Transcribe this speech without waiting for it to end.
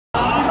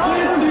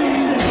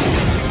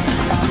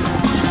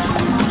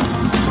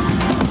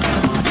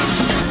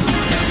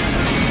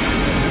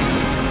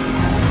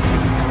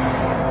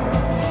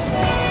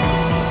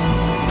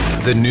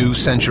The New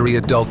Century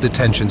Adult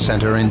Detention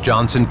Center in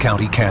Johnson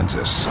County,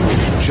 Kansas,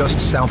 just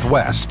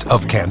southwest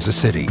of Kansas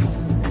City.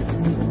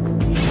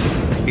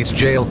 Its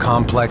jail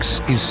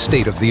complex is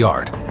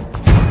state-of-the-art.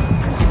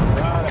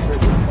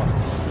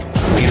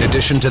 In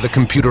addition to the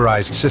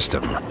computerized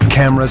system,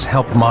 cameras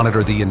help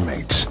monitor the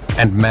inmates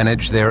and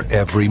manage their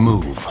every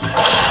move.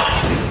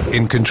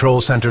 In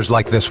control centers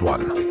like this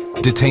one,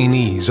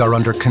 detainees are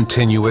under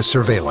continuous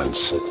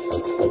surveillance.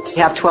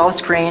 We have 12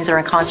 screens that are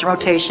in constant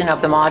rotation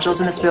of the modules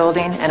in this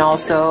building and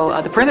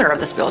also the perimeter of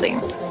this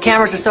building.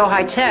 Cameras are so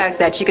high-tech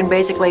that you can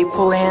basically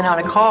pull in on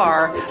a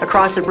car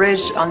across the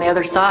bridge on the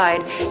other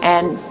side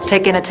and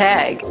take in a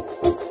tag.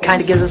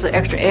 Kind of gives us an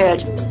extra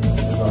edge.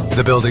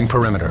 The building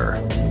perimeter,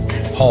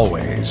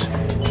 hallways,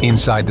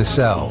 inside the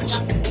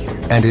cells,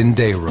 and in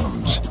day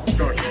rooms.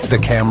 The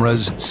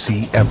cameras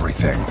see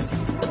everything.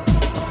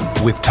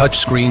 With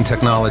touchscreen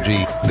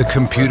technology, the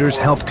computers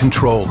help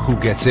control who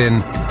gets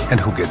in and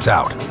who gets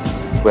out.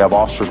 We have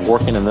officers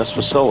working in this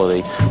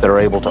facility that are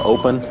able to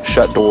open,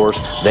 shut doors.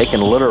 They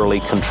can literally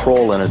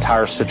control an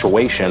entire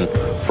situation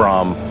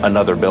from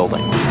another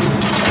building.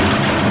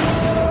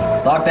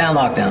 Lockdown,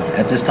 lockdown.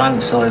 At this time,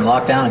 the facility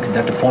locked down and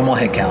conduct a formal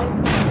head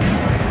count.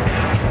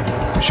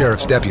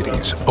 Sheriff's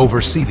deputies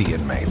oversee the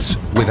inmates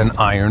with an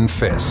iron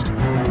fist.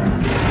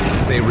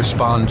 They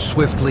respond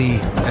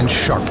swiftly and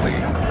sharply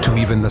to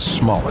even the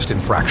smallest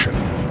infraction.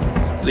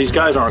 These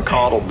guys aren't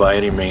coddled by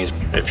any means.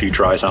 If you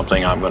try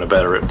something, I'm going to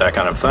better it, that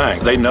kind of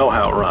thing. They know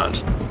how it runs.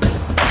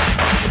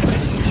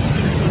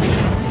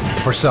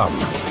 For some,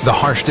 the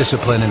harsh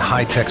discipline and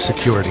high-tech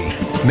security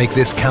make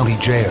this county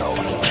jail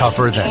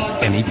tougher than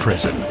any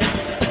prison.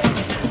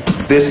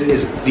 This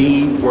is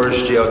the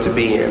worst jail to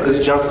be in.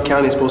 This Johnson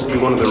County is supposed to be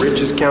one of the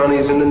richest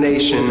counties in the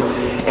nation,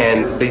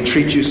 and they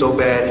treat you so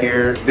bad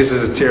here. This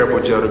is a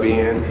terrible jail to be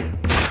in.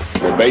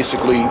 We're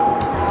basically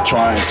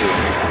trying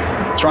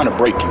to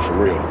break you for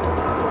real,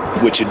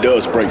 which it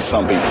does break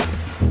some people.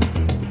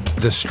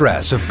 The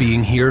stress of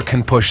being here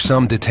can push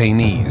some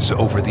detainees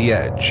over the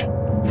edge.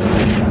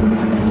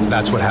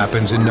 That's what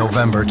happens in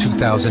November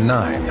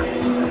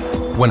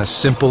 2009, when a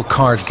simple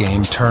card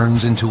game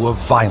turns into a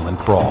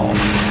violent brawl.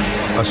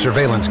 A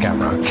surveillance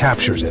camera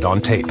captures it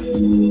on tape.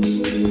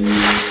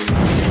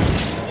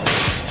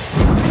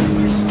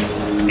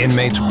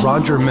 Inmates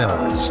Roger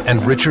Mills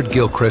and Richard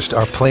Gilchrist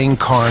are playing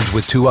cards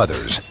with two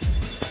others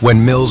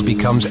when Mills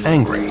becomes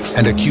angry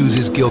and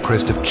accuses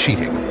Gilchrist of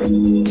cheating.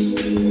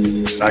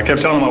 I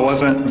kept telling him I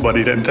wasn't, but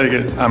he didn't take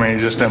it. I mean, he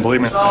just didn't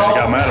believe me. And he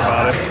got mad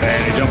about it,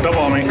 and he jumped up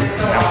on me, and we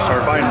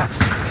started fighting.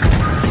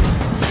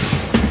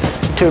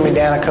 Took me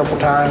down a couple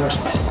times,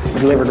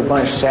 delivered a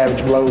bunch of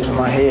savage blows in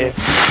my head.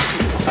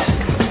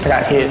 I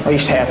got hit at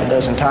least half a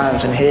dozen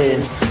times in the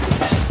head.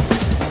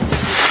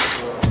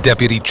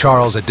 Deputy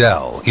Charles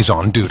Adele is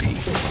on duty.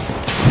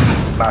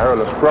 I heard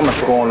a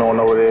skirmish going on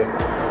over there,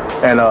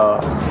 and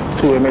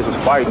two inmates was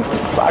fighting.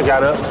 So I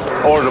got up,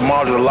 ordered the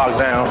module to lock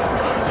down,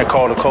 and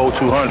called a code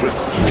 200.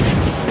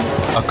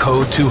 A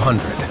code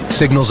 200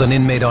 signals an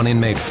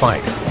inmate-on-inmate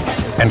fight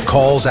and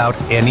calls out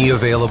any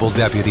available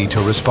deputy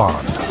to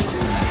respond.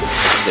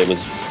 It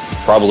was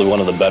probably one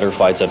of the better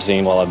fights I've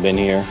seen while I've been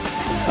here.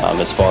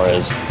 As far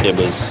as it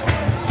was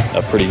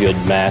a pretty good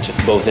match,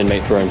 both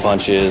inmates throwing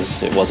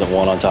punches, it wasn't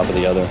one on top of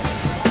the other.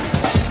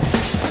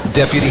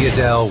 Deputy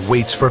Adele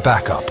waits for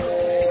backup.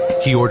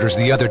 He orders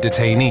the other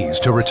detainees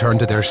to return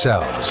to their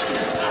cells.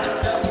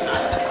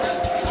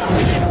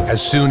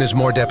 As soon as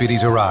more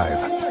deputies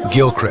arrive,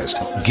 Gilchrist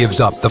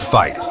gives up the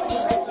fight.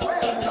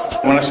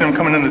 When I see him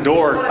coming in the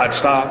door, I'd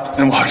stop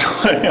and walk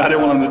away. I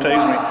didn't want him to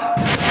tase me.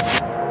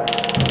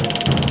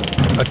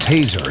 A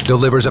taser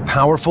delivers a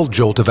powerful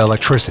jolt of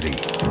electricity.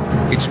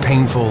 It's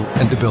painful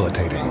and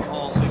debilitating.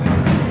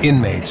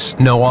 Inmates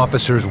know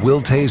officers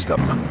will tase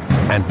them,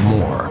 and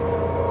more.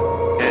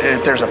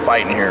 If there's a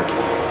fight in here,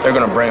 they're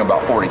going to bring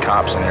about 40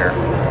 cops in here.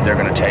 They're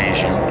going to tase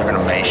you, they're going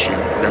to mace you,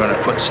 they're going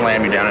to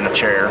slam you down in a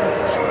chair,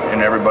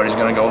 and everybody's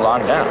going to go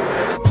locked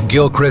down.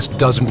 Gilchrist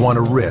doesn't want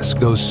to risk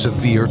those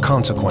severe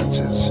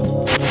consequences.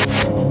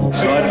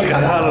 So I just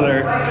got out of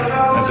there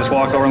and just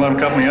walked over and let him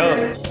cuff me up.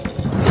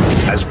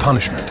 As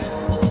punishment,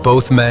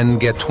 both men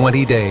get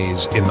 20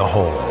 days in the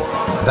hole.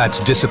 That's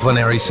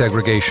disciplinary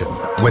segregation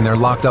when they're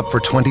locked up for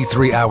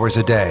 23 hours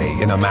a day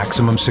in a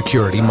maximum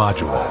security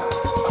module.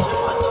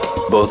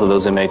 Both of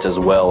those inmates as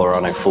well are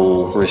on a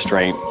full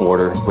restraint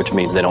order, which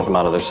means they don't come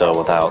out of their cell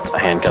without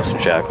handcuffs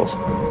and shackles.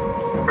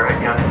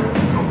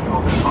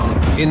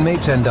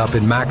 Inmates end up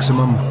in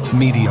maximum,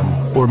 medium,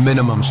 or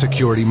minimum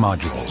security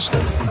modules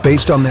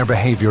based on their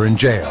behavior in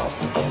jail,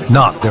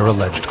 not their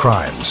alleged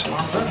crimes.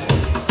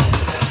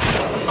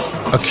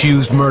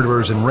 Accused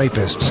murderers and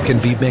rapists can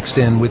be mixed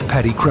in with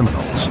petty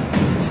criminals.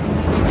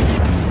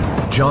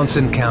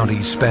 Johnson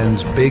County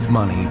spends big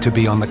money to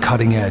be on the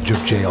cutting edge of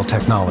jail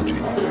technology.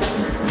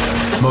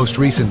 Most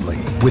recently,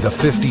 with a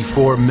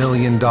 $54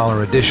 million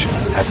addition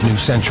at New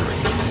Century.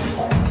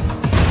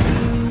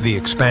 The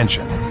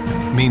expansion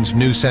means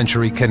New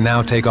Century can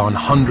now take on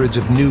hundreds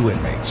of new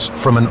inmates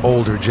from an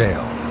older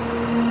jail.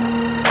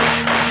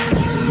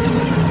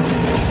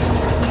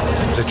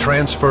 The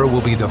transfer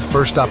will be the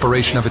first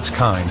operation of its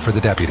kind for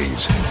the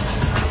deputies,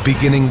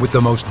 beginning with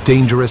the most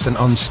dangerous and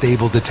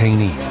unstable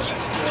detainees,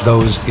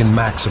 those in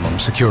maximum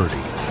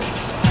security.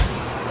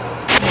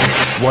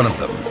 One of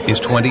them is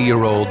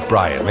 20-year-old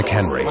Brian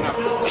McHenry,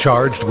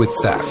 charged with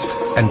theft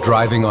and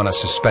driving on a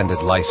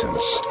suspended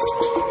license.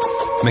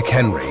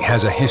 McHenry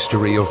has a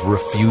history of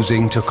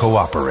refusing to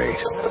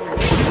cooperate.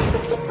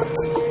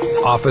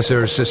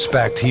 Officers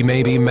suspect he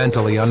may be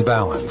mentally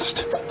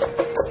unbalanced.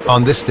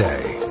 On this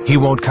day, he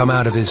won't come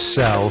out of his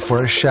cell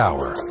for a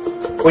shower.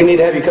 We need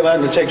to have you come out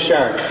and take a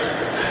shower.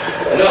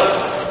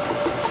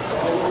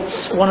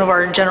 It's one of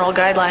our general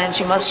guidelines.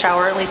 You must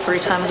shower at least 3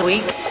 times a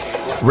week.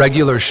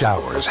 Regular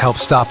showers help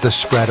stop the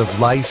spread of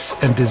lice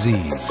and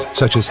disease,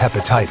 such as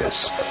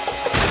hepatitis.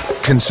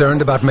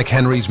 Concerned about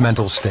McHenry's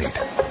mental state,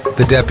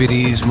 the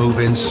deputies move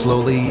in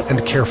slowly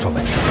and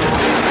carefully.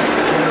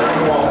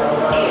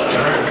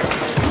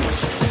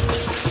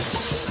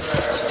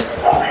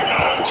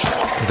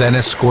 Then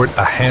escort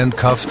a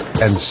handcuffed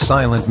and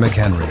silent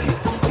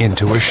McHenry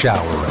into a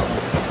shower room.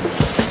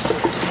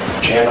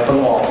 Stand up on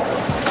the wall.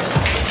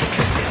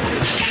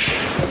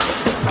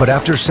 But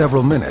after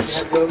several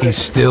minutes, he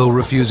still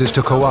refuses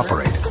to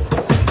cooperate.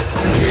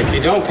 If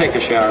you don't take a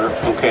shower,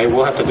 okay,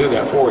 we'll have to do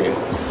that for you.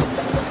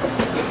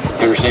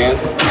 You understand?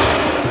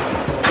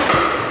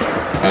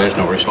 There's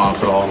no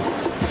response at all.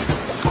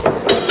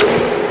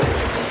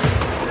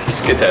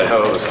 Let's get that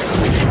hose.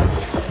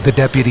 The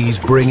deputies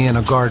bring in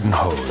a garden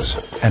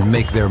hose and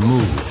make their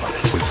move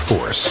with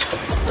force.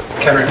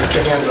 Cameron, put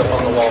your hands up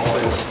on the wall,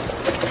 please.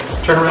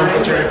 Turn around,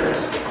 put your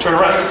turn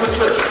around and put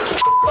through.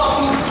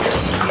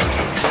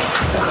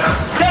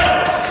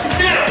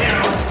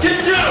 Get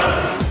down!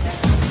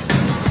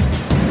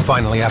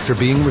 Finally, after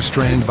being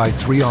restrained by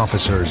 3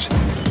 officers,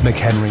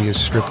 McHenry is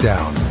stripped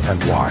down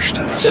and washed.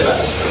 Sit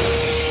back.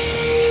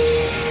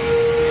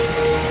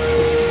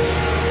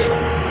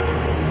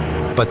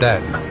 But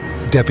then,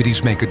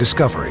 deputies make a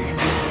discovery.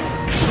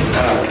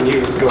 Can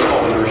you go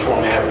call the nurse for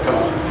me? Have her come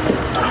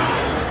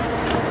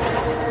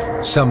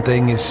on.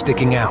 Something is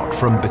sticking out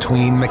from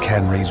between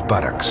McHenry's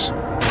buttocks.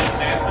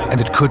 And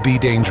it could be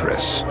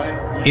dangerous.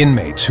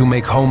 Inmates who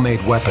make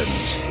homemade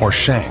weapons, or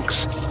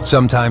shanks,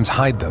 sometimes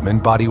hide them in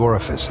body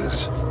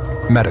orifices.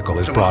 Medical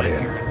is brought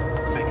in.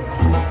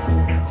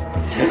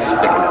 It's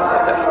sticking out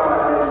like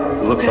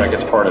that. It looks like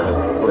it's part of the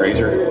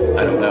razor.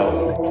 I don't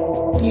know.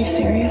 Are you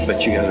serious?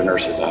 But you guys are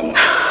nurses, I know.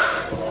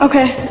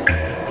 Okay.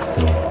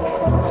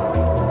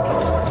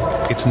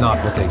 It's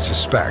not what they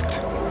suspect.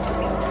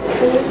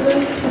 What is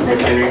this?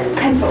 McHenry.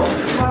 Pencil.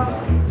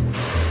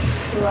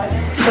 What?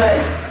 But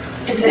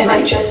is it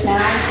like just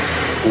now?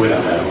 We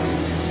don't know.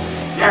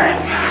 All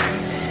right.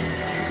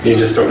 You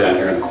just throw it down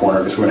here in the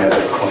corner because we're going to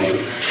have this clean.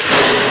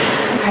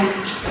 Okay.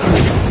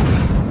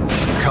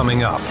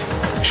 Coming up,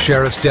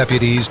 sheriff's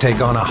deputies take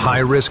on a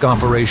high-risk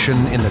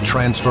operation in the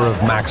transfer of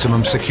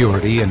maximum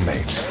security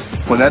inmates.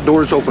 When that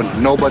door is open,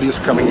 nobody is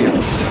coming in.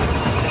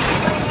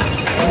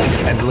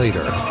 And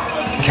later,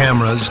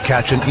 cameras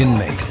catch an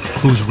inmate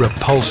whose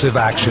repulsive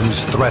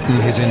actions threaten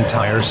his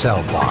entire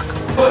cell block.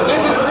 This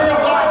is real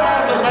black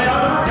acid,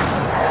 man.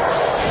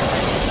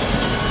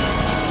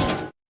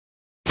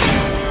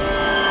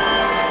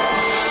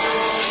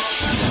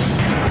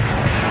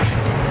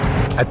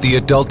 At the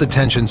Adult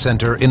Detention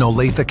Center in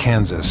Olathe,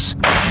 Kansas,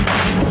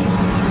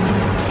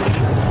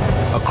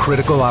 a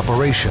critical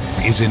operation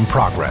is in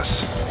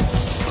progress.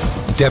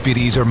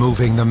 Deputies are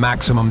moving the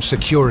maximum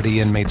security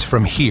inmates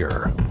from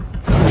here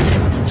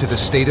to the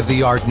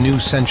state-of-the-art New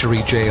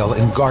Century Jail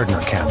in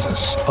Gardner,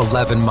 Kansas,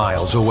 11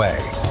 miles away.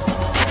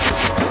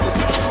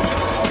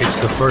 It's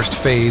the first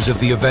phase of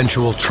the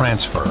eventual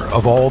transfer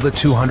of all the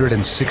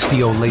 260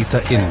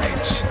 Olathe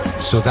inmates,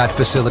 so that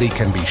facility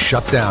can be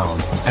shut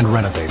down and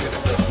renovated.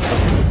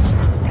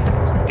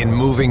 In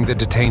moving the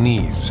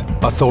detainees,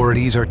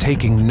 authorities are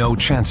taking no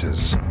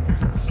chances.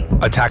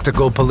 A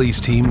tactical police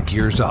team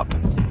gears up,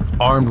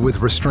 armed with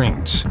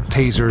restraints,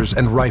 tasers,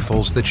 and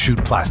rifles that shoot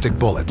plastic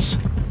bullets.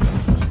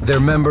 They're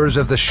members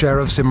of the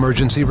Sheriff's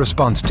Emergency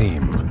Response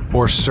Team,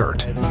 or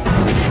CERT.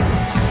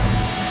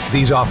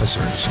 These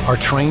officers are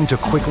trained to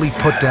quickly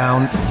put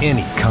down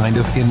any kind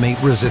of inmate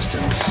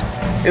resistance.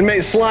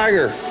 Inmate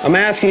Slager, I'm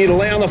asking you to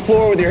lay on the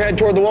floor with your head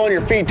toward the wall and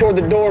your feet toward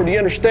the door. Do you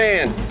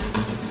understand?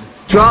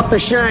 Drop the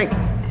shank.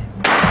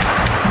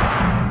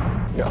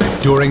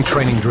 During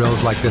training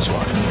drills like this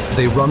one,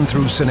 they run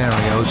through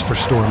scenarios for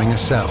storming a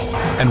cell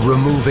and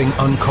removing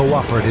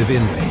uncooperative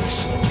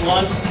inmates.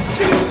 1, 2,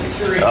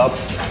 3. Up.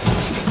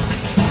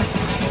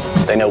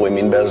 They know we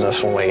mean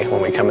business when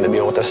we come in to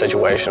deal with this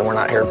situation. We're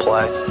not here to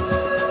play.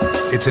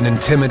 It's an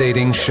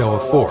intimidating show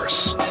of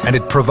force, and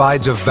it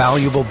provides a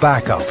valuable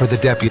backup for the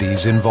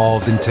deputies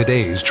involved in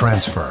today's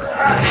transfer.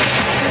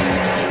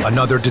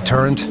 Another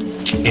deterrent?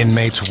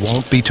 Inmates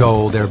won't be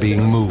told they're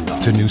being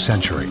moved to New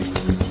Century.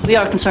 We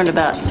are concerned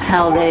about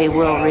how they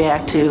will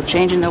react to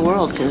changing their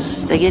world,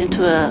 because they get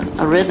into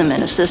a rhythm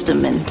and a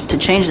system, and to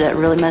change that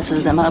really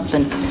messes them up,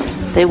 and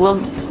they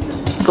will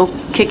go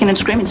kicking and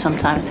screaming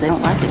sometime if they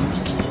don't like it.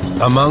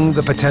 Among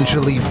the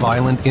potentially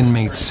violent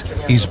inmates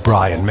is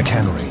Brian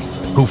McHenry,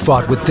 who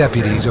fought with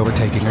deputies over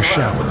taking a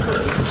shower.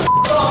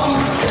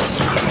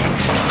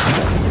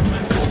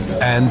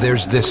 And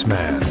there's this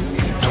man,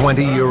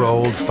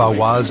 20-year-old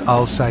Fawaz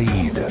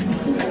Al-Said.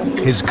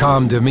 His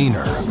calm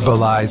demeanor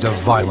belies a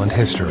violent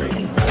history.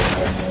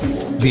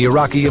 The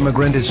Iraqi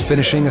immigrant is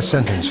finishing a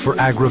sentence for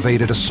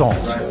aggravated assault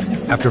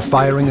after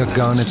firing a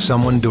gun at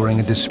someone during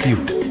a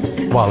dispute.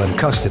 While in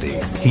custody,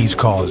 he's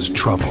caused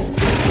trouble.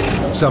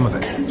 Some of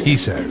it, he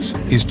says,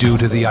 is due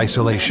to the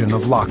isolation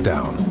of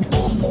lockdown.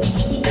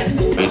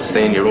 You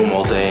stay in your room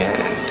all day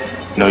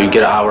and, you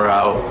get an hour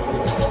out.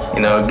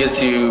 It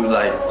gets you,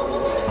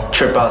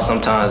 trip out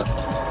sometimes.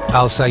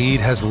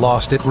 Al-Said has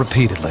lost it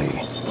repeatedly.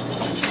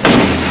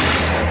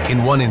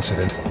 In one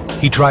incident,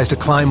 he tries to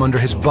climb under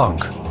his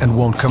bunk and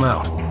won't come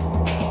out.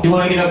 You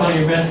want to get up on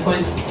your bench,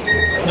 please?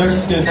 Nurse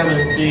is going to come in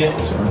and see you.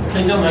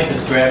 Then don't make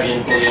us grab you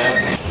and pull you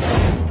out.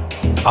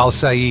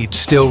 Al-Said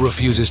still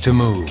refuses to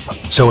move,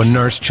 so a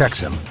nurse checks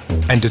him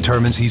and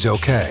determines he's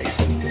okay.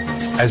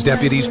 As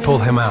deputies pull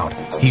him out,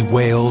 he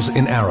wails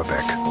in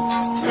Arabic.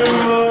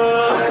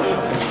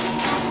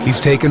 He's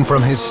taken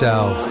from his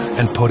cell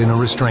and put in a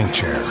restraint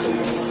chair.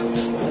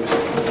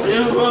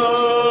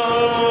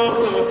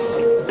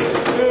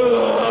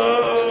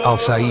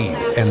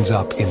 Al-Said ends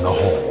up in the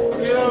hole.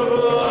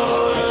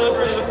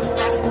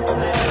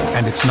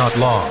 And it's not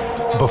long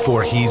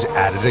before he's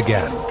at it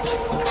again.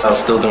 I was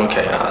still doing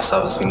chaos.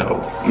 I was,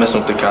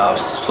 messing with the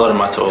cops, flooding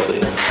my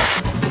toilet.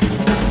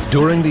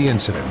 During the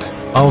incident,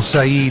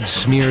 Al-Said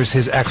smears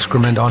his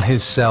excrement on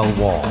his cell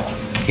wall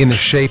in the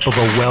shape of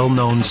a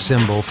well-known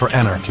symbol for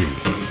anarchy.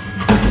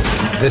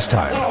 This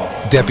time,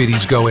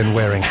 deputies go in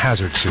wearing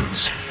hazard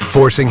suits,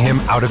 forcing him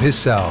out of his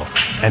cell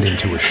and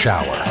into a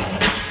shower.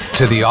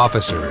 To the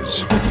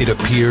officers, it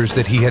appears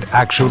that he had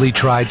actually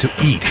tried to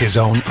eat his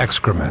own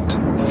excrement.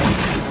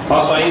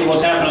 Al-Said,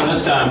 what's happening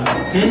this time?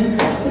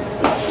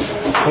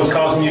 What's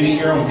causing you to eat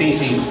your own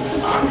feces?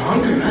 I'm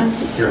hungry, man.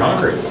 You're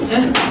hungry?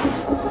 Yeah.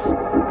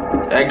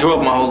 I grew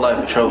up my whole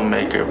life a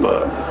troublemaker,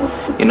 but,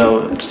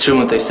 it's true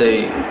what they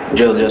say,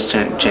 jail just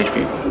change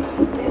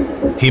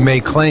people. He may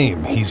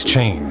claim he's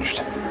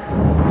changed.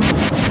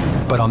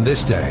 But on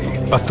this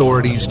day,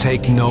 authorities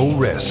take no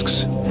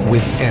risks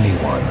with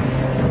anyone.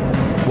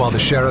 While the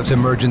sheriff's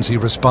emergency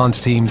response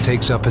team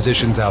takes up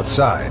positions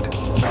outside.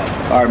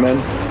 All right,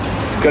 men.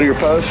 Go to your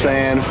posts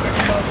and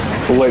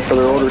we'll wait for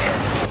their orders.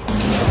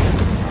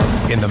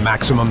 In the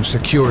maximum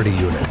security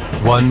unit,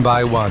 one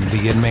by one,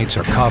 the inmates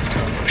are cuffed,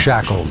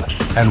 shackled,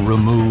 and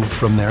removed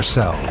from their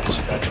cells.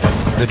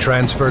 The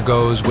transfer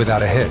goes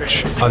without a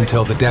hitch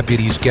until the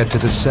deputies get to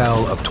the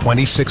cell of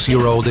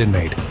 26-year-old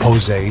inmate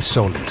Jose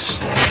Solis.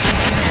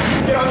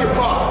 Get on your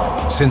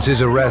paw. Since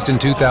his arrest in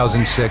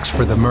 2006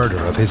 for the murder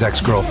of his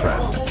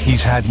ex-girlfriend,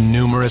 he's had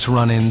numerous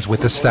run-ins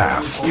with the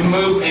staff. You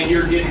move and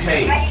you're getting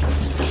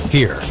tased.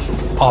 Here,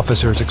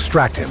 officers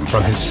extract him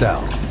from his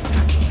cell.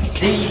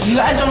 You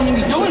guys don't even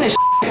be doing this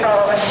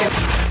shit.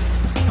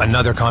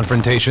 Another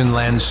confrontation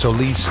lands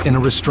Solis in a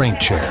restraint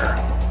chair.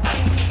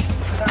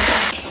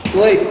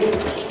 Please.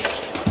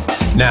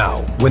 Now,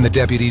 when the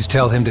deputies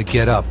tell him to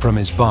get up from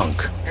his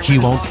bunk, he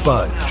won't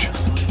budge.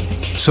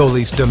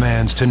 Solis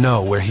demands to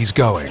know where he's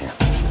going.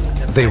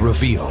 They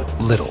reveal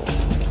little.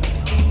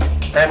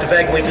 I have to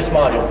evacuate this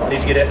module. I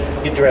need to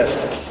get dressed.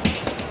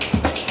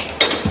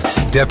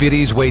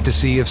 Deputies wait to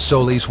see if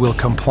Solis will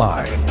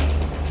comply.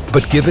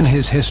 But given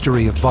his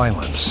history of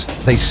violence,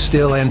 they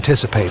still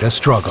anticipate a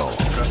struggle.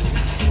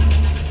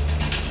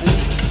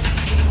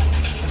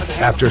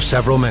 After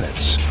several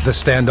minutes, the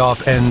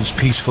standoff ends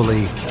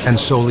peacefully and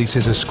Solis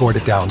is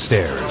escorted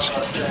downstairs.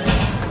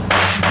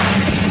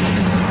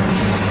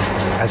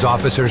 As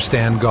officers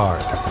stand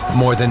guard,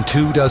 more than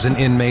 24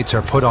 inmates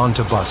are put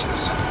onto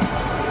buses,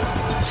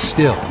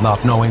 still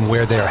not knowing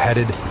where they're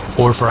headed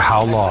or for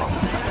how long.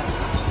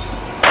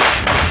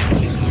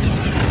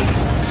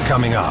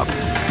 Coming up,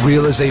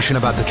 realization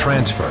about the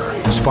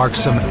transfer sparks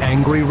some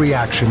angry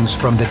reactions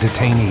from the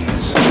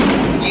detainees.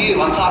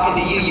 I'm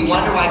talking to you. You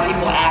wonder why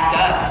people act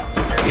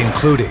up.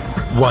 Including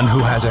one who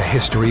has a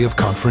history of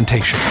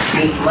confrontation.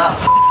 Beat him up.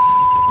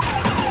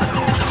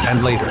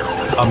 And later,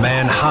 a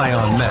man high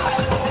on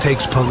meth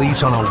takes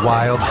police on a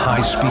wild,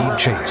 high-speed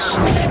chase,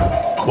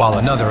 while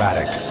another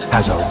addict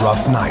has a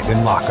rough night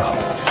in lockup.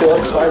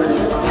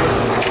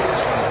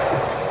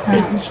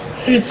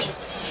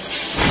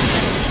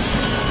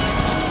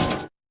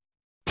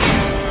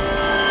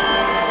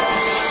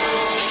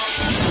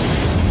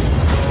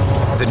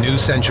 The New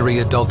Century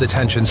Adult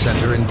Detention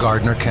Center in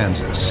Gardner,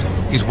 Kansas,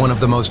 is one of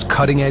the most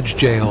cutting-edge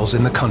jails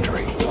in the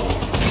country.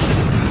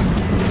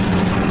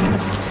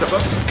 Step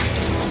up.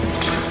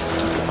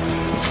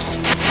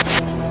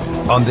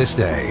 On this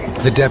day,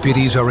 the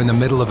deputies are in the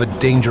middle of a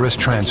dangerous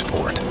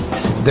transport.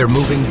 They're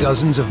moving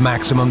dozens of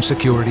maximum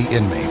security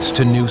inmates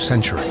to New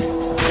Century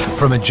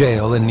from a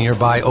jail in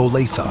nearby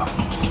Olathe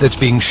that's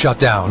being shut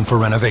down for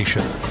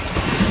renovation.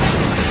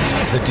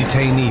 The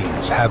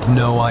detainees have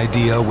no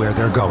idea where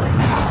they're going.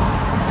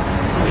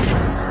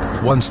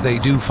 Once they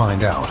do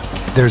find out,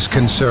 there's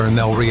concern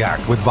they'll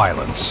react with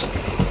violence.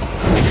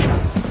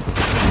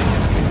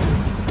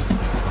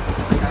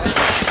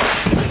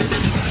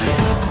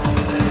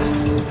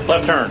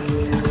 Left turn.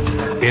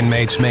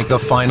 Inmates make the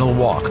final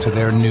walk to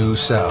their new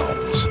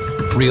cells.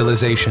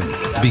 Realization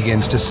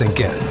begins to sink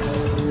in.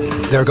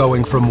 They're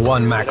going from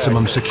one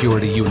maximum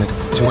security unit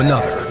to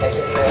another.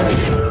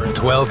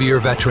 12-year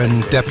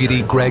veteran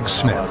Deputy Greg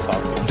Smith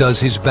does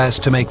his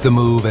best to make the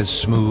move as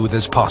smooth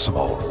as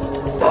possible.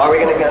 Are we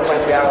going to get a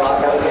 23-hour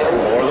lockdown again?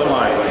 More than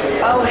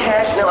likely. Oh,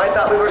 heck no. I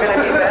thought we were going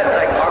to do better.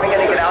 Like, are we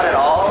going to get out at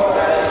all?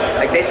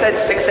 Like, they said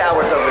 6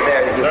 hours over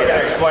there. They're going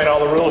to explain all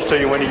the rules to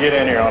you when you get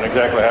in here on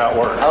exactly how it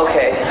works.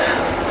 Okay.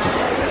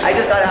 I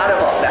just got out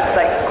of all. That's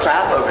like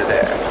crap over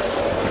there.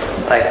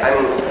 Like, I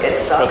mean, it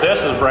sucks. But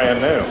this is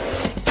brand new.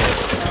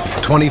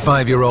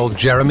 25-year-old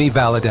Jeremy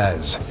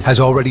Valadez has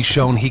already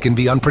shown he can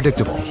be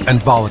unpredictable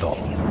and volatile.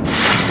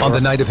 On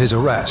the night of his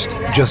arrest,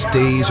 just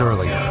days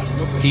earlier,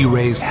 he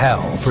raised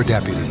hell for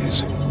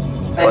deputies.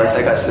 Once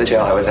I got to the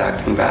jail, I was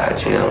acting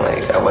bad, you know,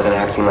 like, I wasn't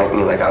acting like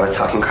me, like I was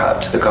talking crap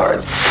to the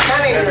guards.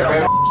 Come here,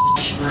 little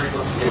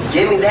just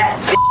give me that,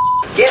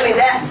 give me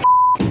that.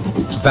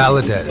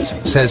 Valadez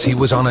says he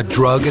was on a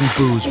drug and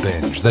booze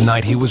binge the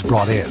night he was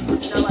brought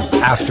in,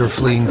 after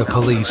fleeing the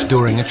police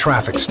during a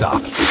traffic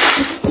stop.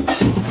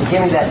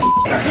 Give me that.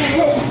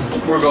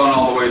 We're going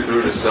all the way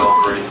through to cell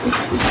 3.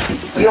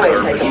 You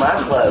ain't taking my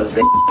clothes,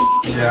 bitch.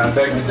 Yeah, I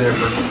beg to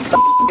differ.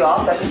 You all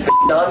suck this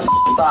bitch on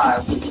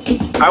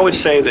 5. I would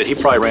say that he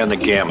probably ran the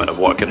gamut of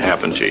what can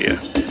happen to you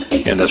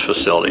in this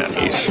facility. And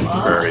he's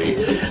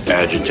very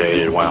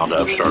agitated, wound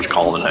up, starts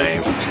calling the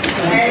name.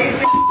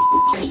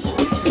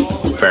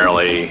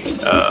 Apparently,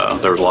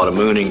 there was a lot of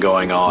mooning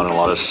going on and a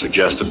lot of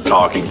suggestive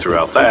talking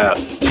throughout that.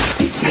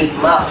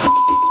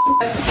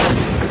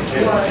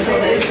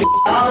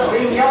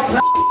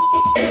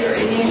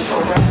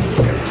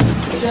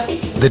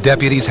 The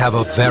deputies have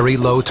a very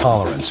low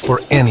tolerance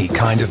for any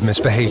kind of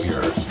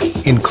misbehavior,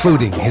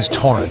 including his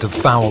torrent of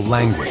foul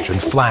language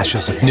and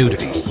flashes of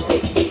nudity.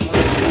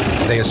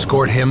 They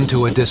escort him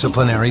to a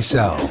disciplinary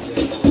cell.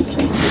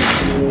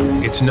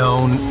 It's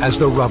known as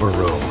the rubber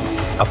room,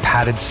 a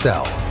padded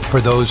cell for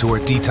those who are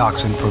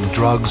detoxing from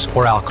drugs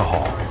or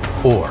alcohol,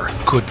 or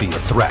could be a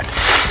threat.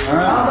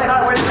 Oh my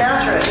God, where's the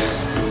mattress?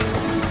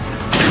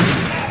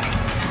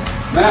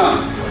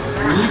 Now,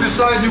 when you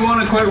decide you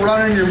want to quit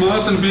running your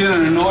mouth and being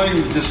an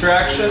annoying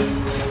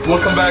distraction, we'll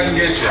come back and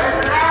get you.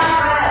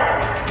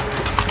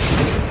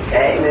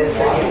 Hey,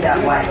 mister, give me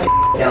that white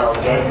down,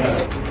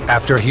 okay?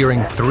 After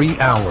hearing 3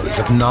 hours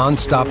of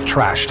non-stop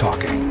trash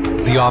talking,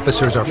 the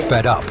officers are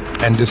fed up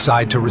and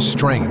decide to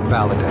restrain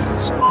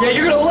Valadez. Yeah,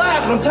 you're gonna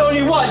laugh, but I'm telling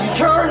you what, you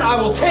turn, I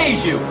will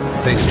tase you.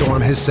 They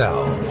storm his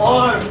cell.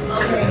 What's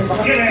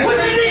the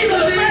name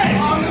of the bitch?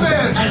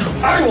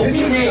 I will tase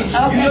you.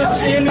 You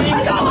understand me?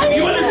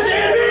 You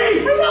understand me?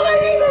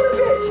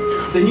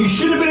 Then you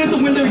should have been at the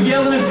window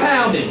yelling and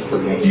pounding.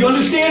 Do you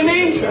understand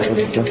me?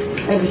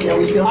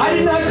 I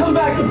did not come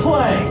back to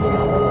play.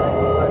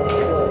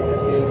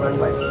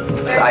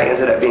 So I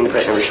ended up being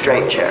put in a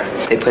restraint chair.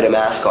 They put a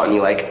mask on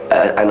you, like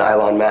a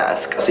nylon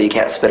mask, so you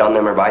can't spit on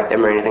them or bite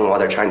them or anything while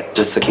they're trying to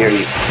just secure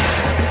you.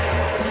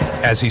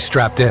 As he's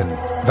strapped in,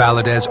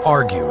 Valadez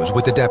argues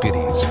with the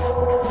deputies.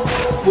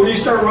 When you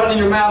start running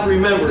your mouth,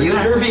 remember, it's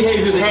your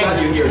behavior that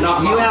got you here,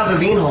 not mine. You have a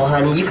beanhole,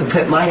 honey. You can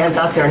put my hands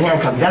out there and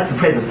handcuff you. That's the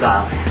prison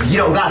style. If you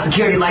don't got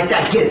security like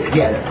that, get it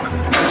together.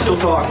 You're still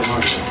talking,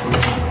 aren't you?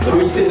 So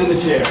who's sitting in the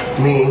chair?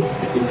 Me.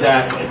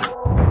 Exactly.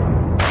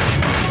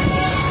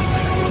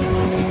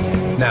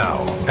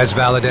 Now, as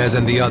Valadez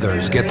and the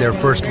others get their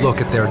first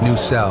look at their new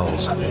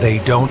cells, they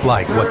don't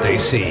like what they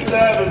see.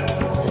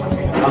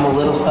 I'm a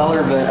little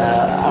feller, but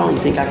I don't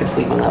even think I could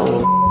sleep on that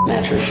little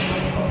mattress.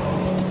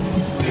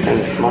 Kind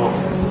of small.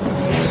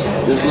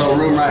 This little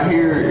room right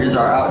here is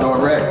our outdoor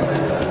rec.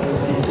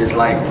 It's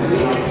like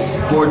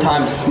 4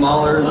 times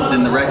smaller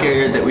than the rec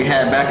area that we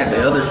had back at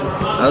the other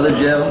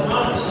jail.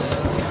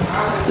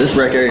 This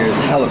rec area is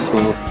hella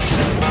small.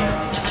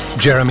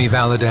 Jeremy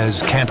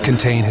Valadez can't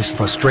contain his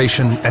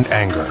frustration and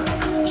anger.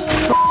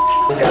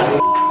 Every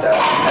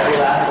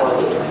last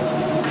one.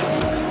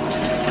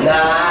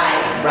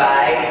 Nice,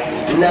 right?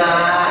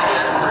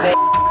 Nice.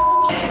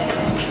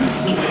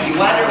 You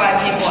wonder why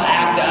people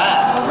act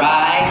up,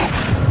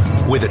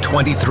 right? With a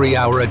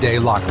 23-hour-a-day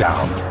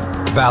lockdown,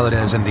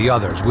 Valadez and the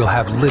others will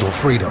have little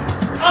freedom.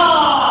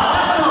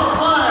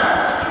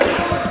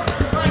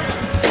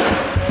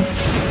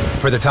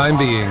 For the time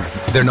being,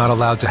 they're not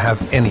allowed to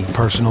have any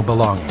personal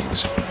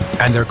belongings,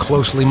 and they're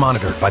closely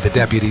monitored by the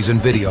deputies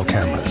and video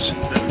cameras.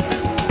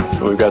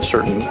 We've got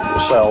certain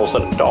cells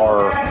that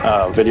are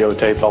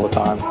videotaped all the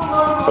time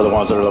for the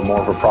ones that are more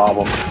of a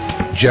problem.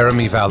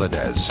 Jeremy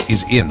Valadez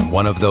is in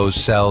one of those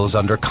cells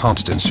under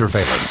constant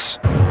surveillance.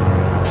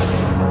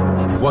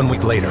 1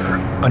 week later,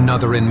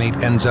 another inmate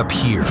ends up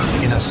here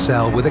in a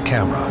cell with a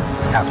camera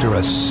after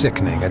a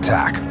sickening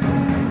attack.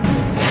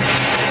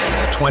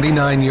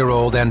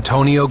 29-year-old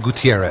Antonio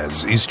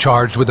Gutierrez is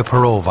charged with a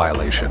parole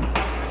violation.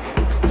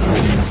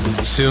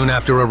 Soon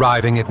after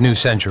arriving at New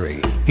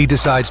Century, he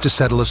decides to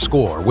settle a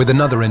score with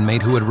another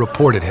inmate who had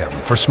reported him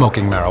for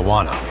smoking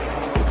marijuana.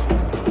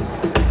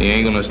 He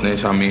ain't gonna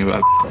snitch on me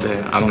about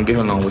that. I don't get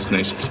along with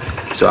snitches.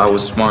 So I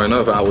was smart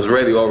enough, I was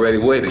ready, already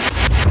waiting.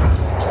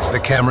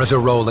 The cameras are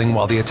rolling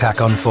while the attack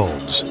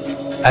unfolds.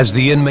 As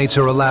the inmates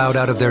are allowed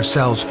out of their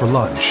cells for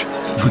lunch,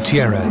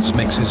 Gutierrez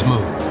makes his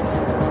move.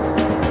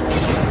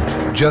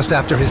 Just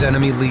after his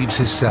enemy leaves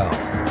his cell,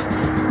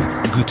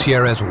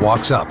 Gutierrez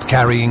walks up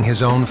carrying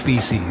his own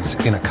feces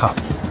in a cup.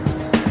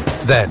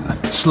 Then,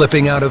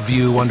 slipping out of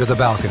view under the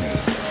balcony,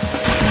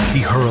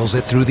 he hurls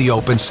it through the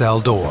open cell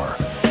door.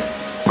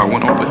 I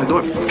went open the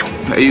door.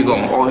 There you go,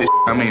 all his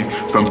I mean,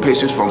 from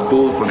pictures, from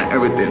food, from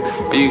everything.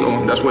 There you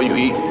go, that's what you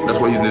eat. That's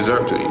what you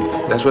deserve to eat.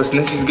 That's what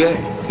snitches get.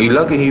 He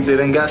lucky he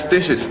didn't got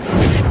stitches.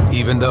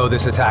 Even though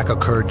this attack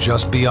occurred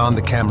just beyond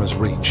the camera's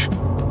reach,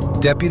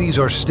 deputies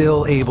are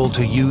still able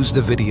to use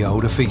the video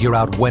to figure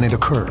out when it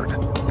occurred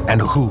and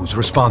who's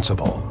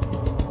responsible.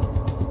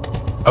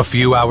 A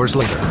few hours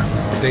later,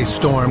 they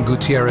storm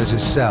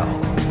Gutierrez's cell,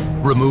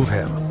 remove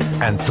him,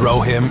 and throw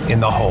him in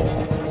the hole.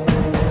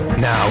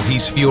 Now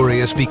he's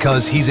furious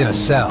because he's in a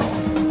cell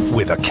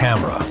with a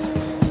camera.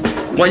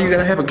 Why you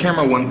gotta have a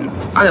camera when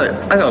I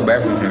got a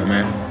bathroom here,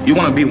 man? You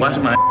wanna be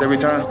watching my every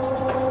time?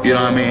 You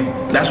know what I mean?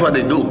 That's what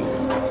they do.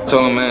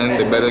 Tell them, man,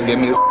 they better get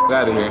me the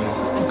out of here.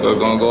 We're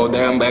gonna go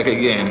down back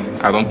again.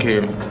 I don't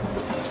care.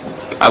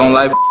 I don't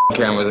like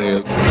cameras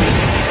here.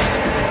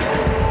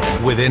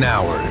 Within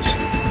hours,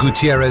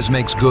 Gutierrez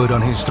makes good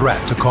on his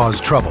threat to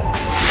cause trouble,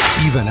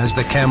 even as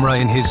the camera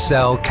in his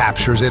cell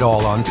captures it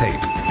all on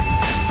tape.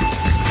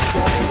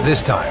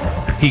 This time,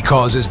 he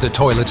causes the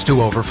toilets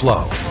to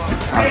overflow.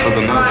 I took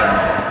another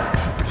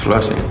guy,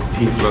 flushing.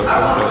 He flushed.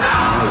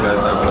 Another guy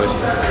started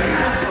flushing.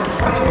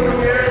 I told him,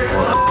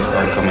 well, he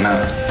started coming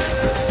out.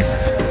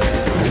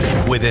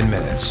 Within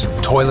minutes,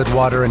 toilet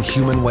water and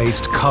human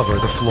waste cover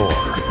the floor.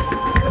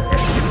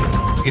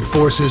 It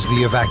forces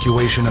the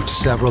evacuation of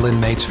several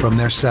inmates from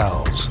their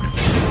cells.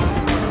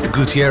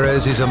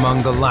 Gutierrez is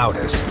among the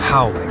loudest,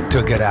 howling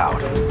to get out.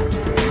 This is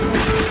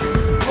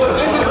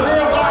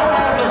real black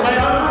ransom,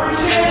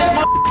 man. And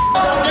this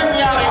don't get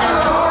me out of here.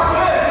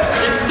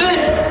 It's thick.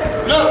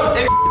 Look,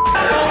 it's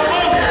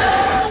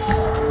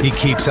all over. He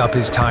keeps up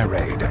his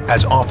tirade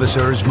as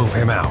officers move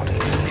him out.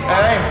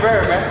 That ain't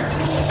fair, man.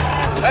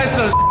 That's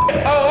some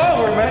all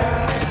over,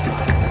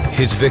 man.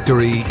 His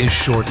victory is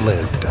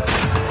short-lived.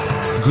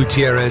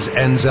 Gutierrez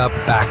ends up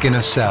back in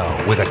a cell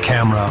with a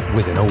camera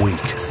within a week.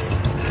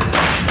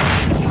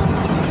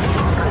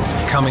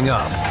 Coming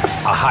up,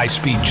 a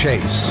high-speed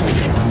chase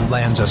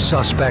lands a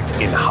suspect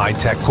in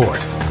high-tech court.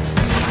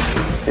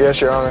 Yes,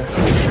 Your Honor.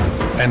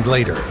 And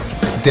later,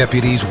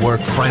 deputies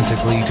work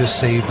frantically to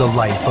save the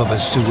life of a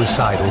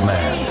suicidal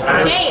man.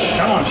 James,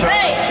 come on,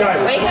 Shay,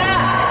 wake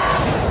up.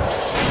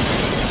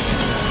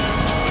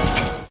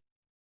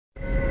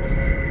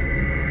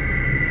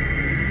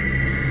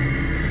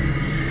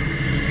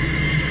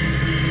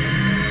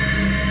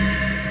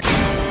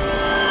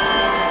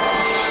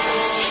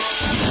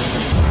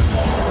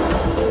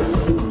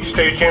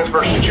 State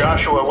versus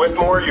Joshua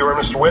Whitmore. You are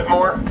Mr.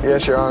 Whitmore?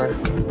 Yes, Your Honor.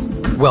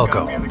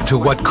 Welcome to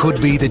what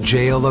could be the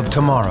jail of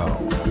tomorrow.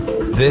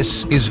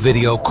 This is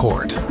Video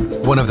Court,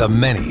 one of the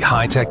many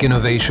high-tech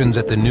innovations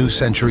at the New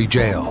Century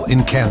Jail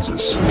in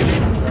Kansas.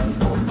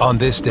 On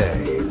this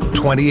day,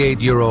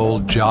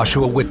 28-year-old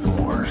Joshua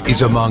Whitmore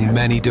is among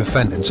many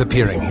defendants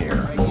appearing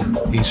here.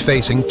 He's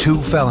facing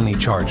 2 felony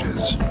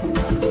charges.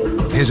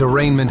 His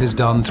arraignment is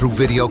done through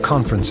video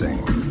conferencing,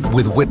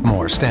 with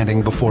Whitmore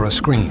standing before a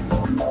screen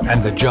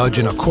and the judge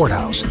in a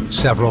courthouse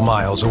several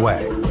miles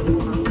away.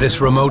 This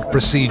remote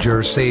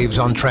procedure saves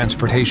on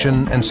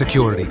transportation and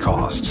security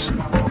costs.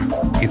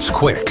 It's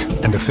quick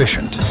and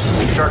efficient.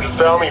 Charged with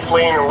felony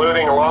fleeing or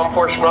eluding a law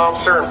enforcement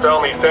officer and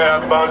felony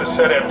theft. Bond is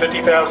set at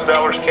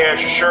 $50,000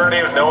 cash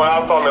surety with no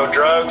alcohol, no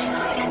drugs,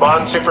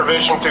 bond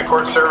supervision through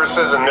court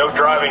services, and no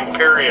driving,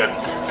 period.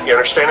 You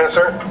understand that,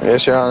 sir?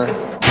 Yes, Your Honor.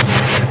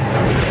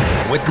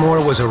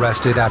 Whitmore was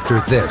arrested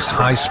after this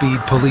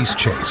high-speed police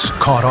chase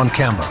caught on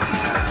camera.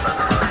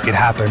 It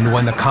happened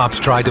when the cops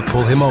tried to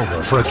pull him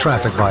over for a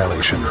traffic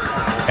violation,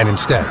 and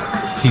instead,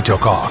 he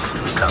took off.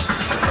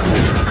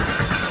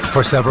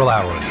 For several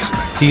hours,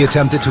 he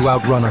attempted to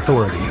outrun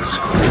authorities,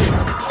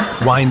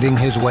 winding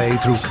his way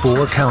through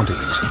 4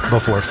 counties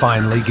before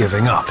finally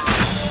giving up.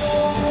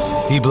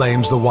 He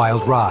blames the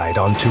wild ride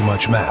on too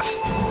much meth.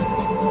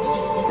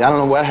 I don't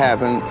know what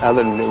happened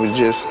other than it was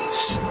just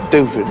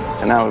stupid,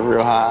 and I was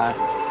real high.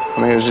 I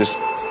mean, it was just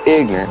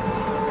ignorant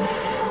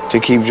to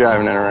keep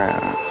driving it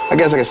around. I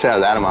guess I could say I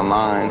was out of my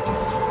mind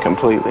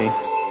completely.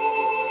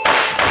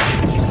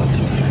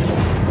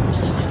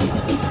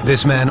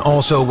 This man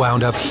also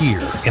wound up here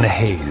in a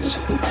haze.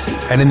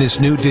 And in this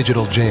new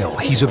digital jail,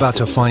 he's about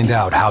to find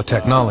out how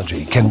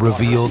technology can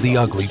reveal the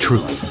ugly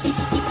truth.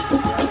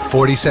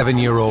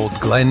 47-year-old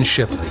Glenn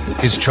Shipley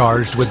is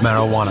charged with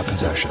marijuana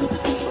possession.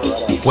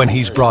 When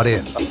he's brought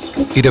in,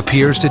 it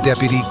appears to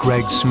Deputy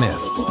Greg Smith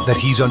that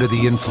he's under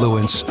the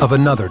influence of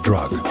another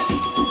drug.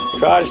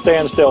 Try to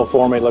stand still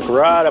for me. Look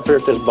right up here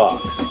at this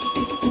box.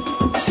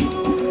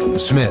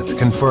 Smith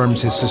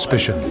confirms his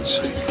suspicions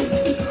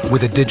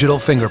with a digital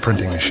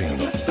fingerprinting machine.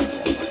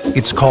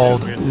 It's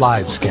called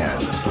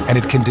LiveScan, and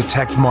it can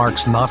detect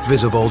marks not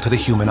visible to the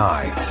human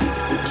eye.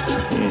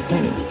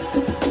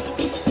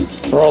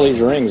 What are all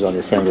these rings on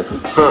your finger?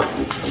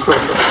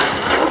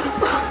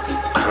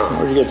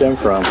 Where'd you get them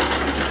from? I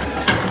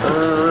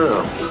don't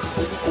know.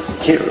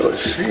 Can't really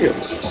see them.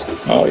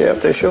 Oh, yeah,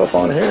 if they show up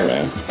on here,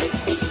 man.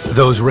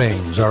 Those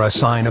rings are a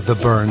sign of the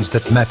burns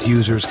that meth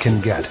users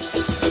can get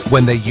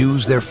when they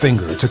use their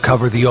finger to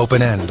cover the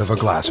open end of a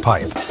glass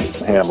pipe.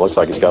 Him looks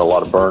like he's got a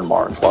lot of burn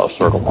marks, a lot of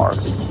circle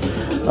marks.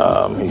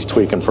 He's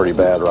tweaking pretty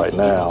bad right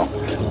now,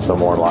 so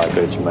more than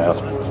likely it's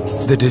meth.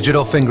 The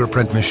digital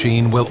fingerprint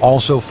machine will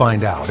also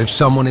find out if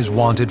someone is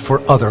wanted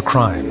for other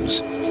crimes.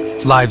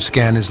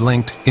 LiveScan is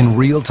linked in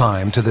real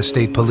time to the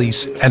state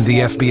police and the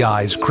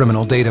FBI's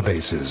criminal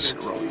databases.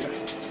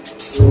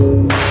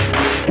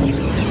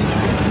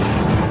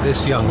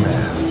 This young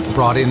man,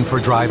 brought in for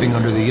driving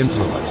under the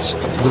influence,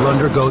 will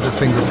undergo the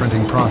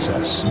fingerprinting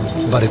process,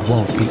 but it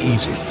won't be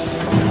easy.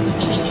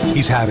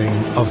 He's having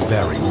a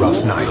very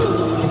rough night.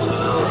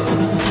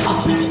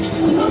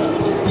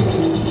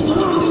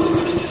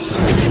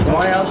 Go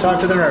out, talk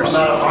to the nurse. I'm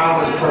not a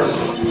violent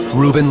person.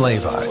 Ruben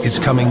Leyva is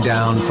coming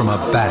down from a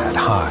bad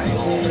high.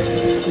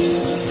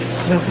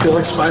 I don't feel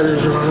like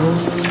spiders are on him.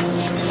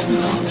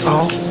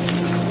 Oh.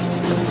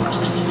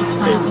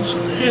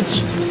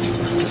 It's.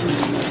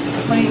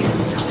 What do you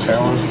use?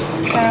 Heroin.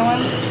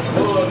 Heroin?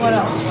 What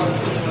else?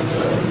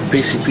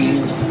 PCP.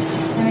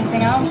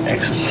 Anything else?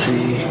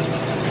 Ecstasy.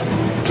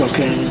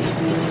 Cocaine.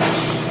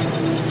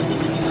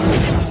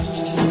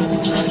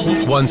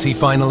 Once he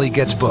finally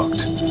gets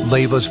booked,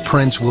 Leyva's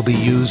prints will be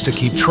used to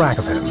keep track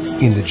of him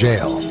in the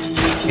jail.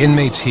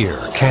 Inmates here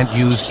can't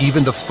use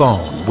even the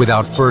phone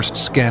without first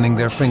scanning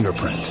their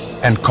fingerprint,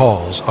 and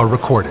calls are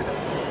recorded.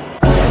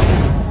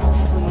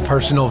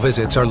 Personal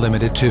visits are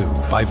limited too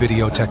by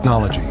video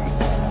technology.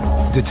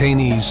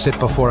 Detainees sit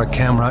before a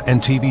camera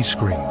and TV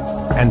screen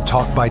and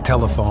talk by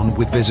telephone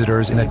with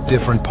visitors in a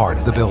different part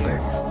of the building.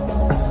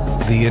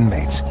 The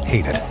inmates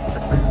hate it.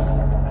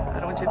 I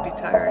don't want you to be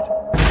tired.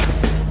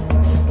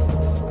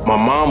 My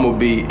mom will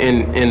be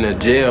in the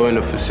jail, in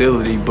the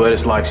facility, but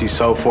it's like she's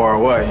so far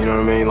away, you know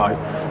what I mean? Like,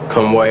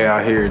 come way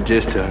out here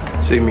just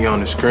to see me on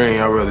the screen.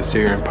 I'd rather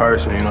see her in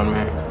person, you know what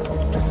I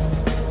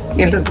mean?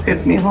 You look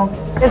at me, huh?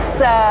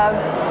 It's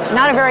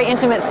not a very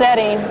intimate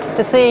setting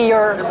to see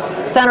your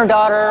son or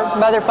daughter,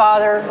 mother,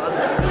 father,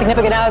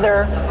 significant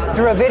other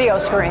through a video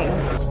screen.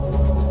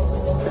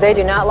 They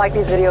do not like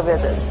these video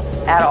visits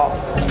at all.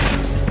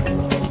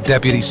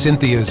 Deputy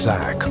Cynthia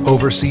Zach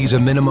oversees a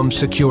minimum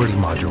security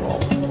module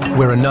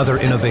where another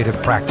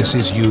innovative practice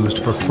is used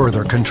for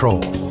further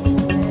control.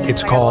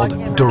 It's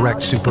called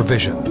direct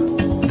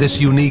supervision. This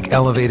unique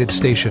elevated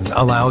station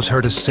allows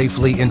her to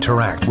safely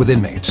interact with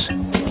inmates,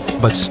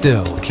 but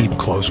still keep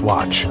close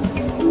watch.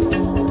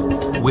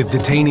 With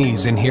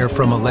detainees in here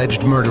from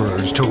alleged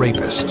murderers to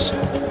rapists,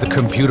 the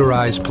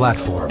computerized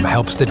platform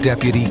helps the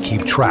deputy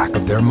keep track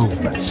of their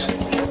movements.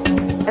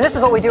 And this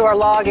is what we do our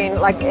logging,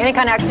 like any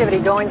kind of activity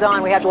goings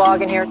on, we have to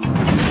log in here.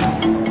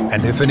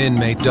 And if an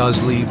inmate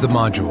does leave the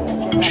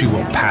module, she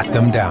will pat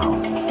them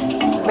down.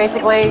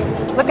 Basically,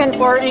 looking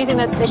for anything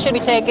that they should be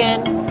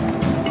taking.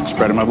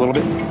 Spread them up a little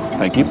bit.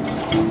 Thank you.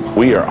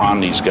 We are on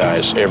these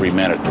guys every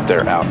minute that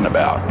they're out and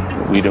about.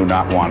 We do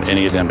not want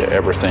any of them to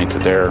ever think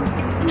that they're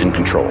in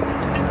control.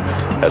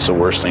 That's the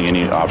worst thing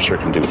any officer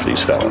can do for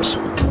these fellas.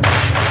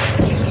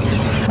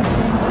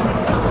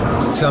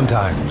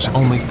 Sometimes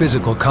only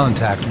physical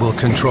contact will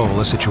control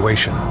a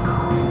situation.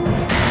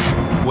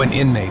 When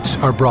inmates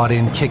are brought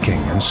in kicking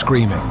and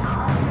screaming.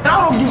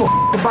 I don't give a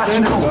about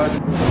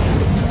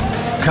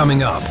anyone.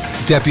 Coming up,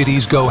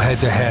 deputies go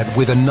head-to-head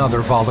with another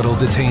volatile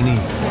detainee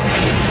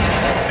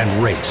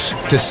and race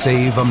to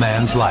save a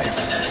man's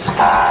life.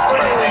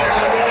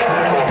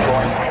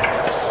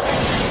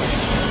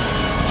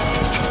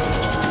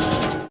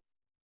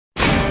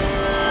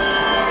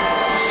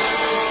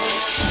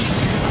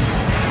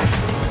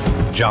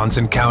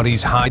 Johnson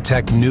County's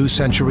high-tech New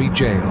Century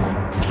Jail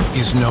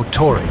is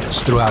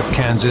notorious throughout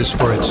Kansas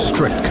for its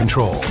strict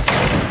control.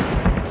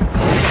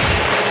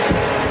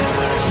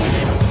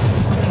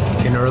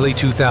 In early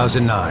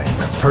 2009,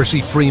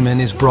 Percy Freeman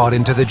is brought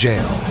into the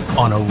jail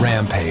on a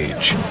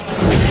rampage.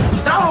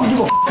 I don't give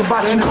a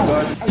about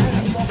anyone.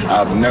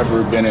 I've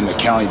never been in a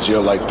county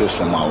jail like this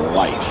in my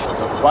life.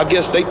 Well, I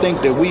guess they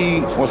think that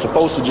we were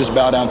supposed to just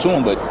bow down to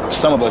them, but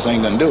some of us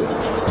ain't gonna do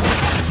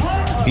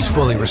it. He's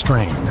fully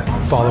restrained,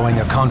 following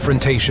a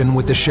confrontation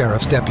with the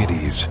sheriff's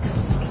deputies.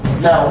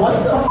 Now,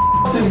 what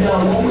the do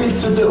y'all want me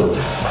to do?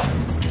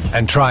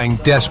 And trying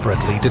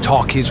desperately to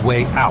talk his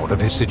way out of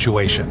his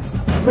situation.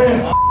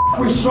 Man,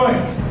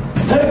 restraints.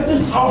 Take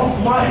this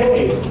off my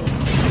head.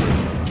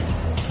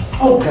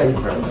 Okay,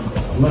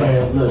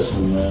 man,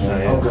 listen,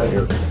 man.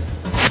 Okay.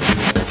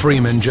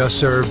 Freeman just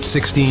served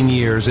 16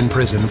 years in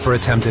prison for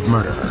attempted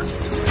murder.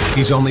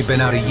 He's only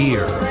been out a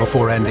year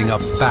before ending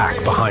up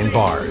back behind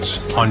bars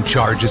on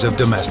charges of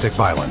domestic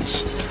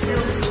violence.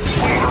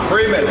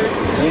 Freeman,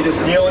 you need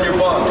to kneel in your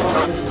bunk.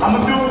 I'm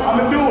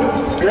gonna do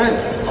it. Good.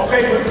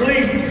 Okay, but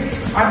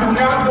please, I do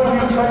not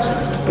want you to touch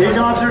it. These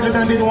officers are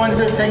going to be the ones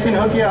that take and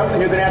hook you up,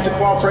 and you're going to have to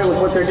cooperate with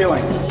what they're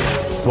doing.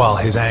 While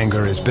his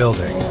anger is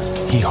building,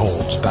 he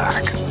holds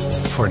back.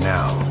 For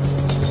now,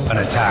 an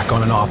attack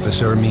on an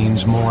officer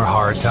means more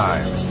hard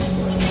time.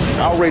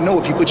 I already know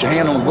if you put your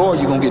hand on the guard,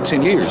 you're gonna get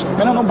 10 years.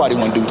 Man, don't nobody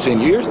want to do 10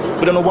 years,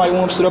 but don't nobody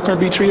want to sit up here and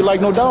be treated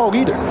like no dog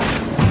either.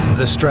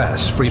 The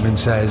stress, Freeman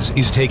says,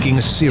 is taking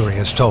a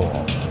serious toll.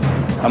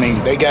 I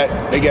mean, they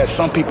got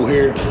some people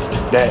here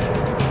that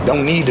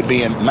don't need to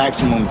be in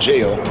maximum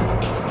jail.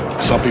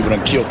 Some people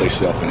done killed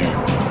themselves in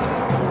here.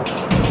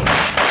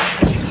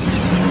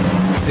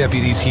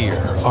 Deputies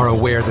here are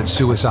aware that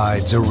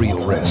suicide's a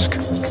real risk.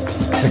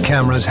 The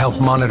cameras help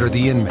monitor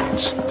the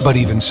inmates, but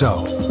even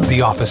so,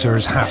 the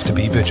officers have to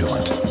be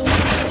vigilant.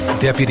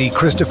 Deputy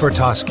Christopher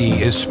Toski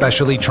is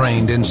specially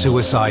trained in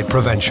suicide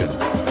prevention.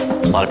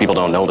 A lot of people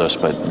don't know this,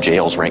 but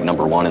jails rank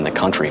 #1 in the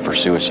country for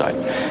suicide.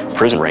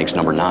 Prison ranks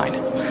 #9.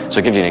 So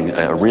it gives you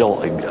a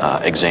real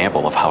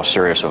example of how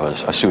serious of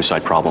a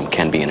suicide problem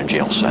can be in a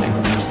jail setting.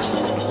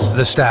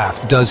 The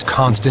staff does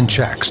constant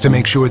checks to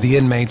make sure the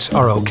inmates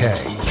are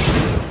okay.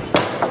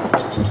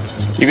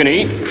 You gonna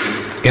eat?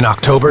 In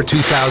October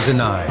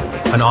 2009,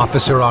 an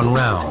officer on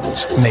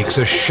rounds makes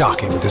a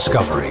shocking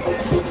discovery.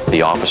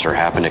 The officer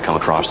happened to come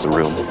across the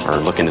room, or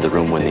look into the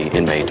room when the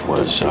inmate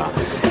was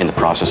in the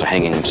process of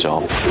hanging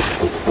himself.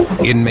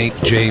 Inmate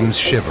James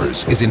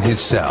Shivers is in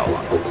his cell,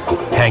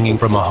 hanging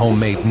from a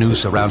homemade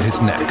noose around his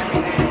neck.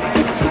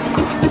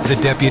 The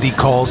deputy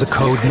calls a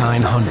code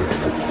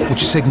 900,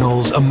 which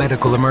signals a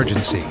medical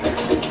emergency.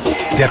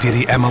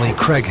 Deputy Emily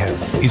Craighead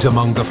is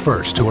among the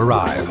first to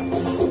arrive.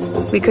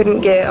 We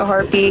couldn't get a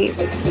heartbeat,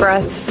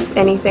 breaths,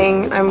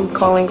 anything. I'm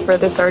calling for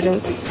the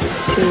sergeants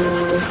to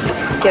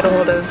get a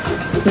hold of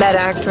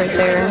MedAct right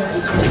there.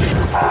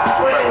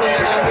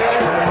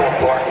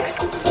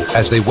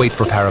 As they wait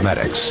for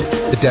paramedics,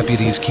 the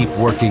deputies keep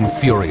working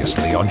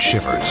furiously on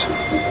Shivers.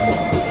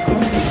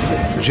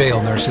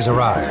 Jail nurses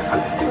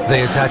arrive.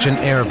 They attach an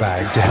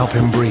airbag to help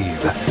him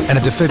breathe and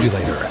a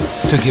defibrillator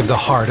to give the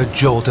heart a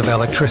jolt of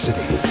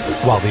electricity,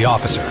 while the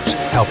officers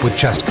help with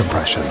chest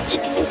compressions.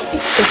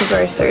 This is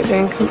where I started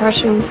doing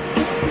compressions.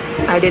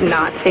 I did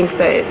not think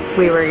that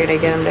we were going to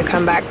get him to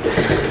come back.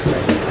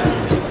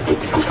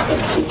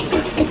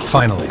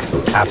 Finally,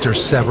 after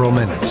several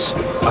minutes,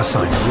 a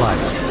sign of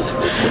life.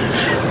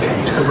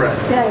 Take a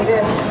breath. Yeah, you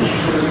did.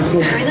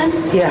 Breathing?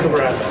 Yeah. Take a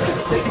breath.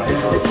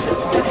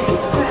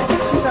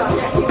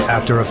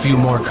 After a few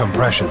more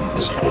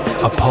compressions,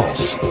 a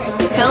pulse.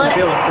 Feel it? I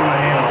feel it through my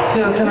hand.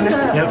 Feel it coming in?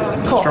 Yep,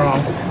 cool. Strong.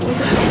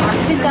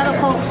 He's got a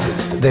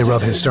pulse. They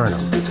rub his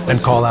sternum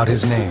and call out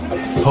his name,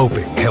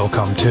 hoping he'll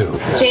come to.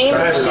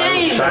 James,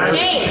 hey,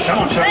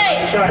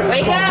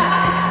 wake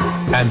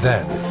up! And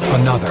then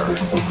another,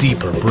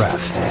 deeper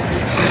breath.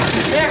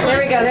 There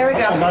we go.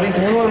 Come on,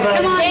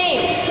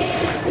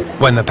 James!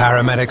 When the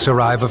paramedics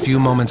arrive a few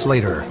moments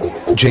later,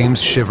 James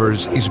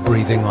Shivers is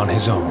breathing on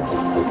his own.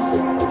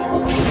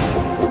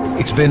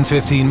 It's been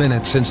 15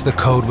 minutes since the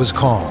code was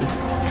called.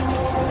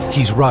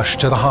 He's rushed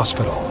to the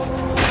hospital.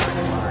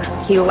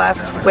 He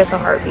left with a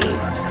heartbeat,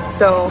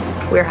 so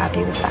we're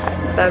happy with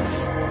that.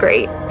 That's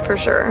great, for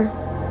sure.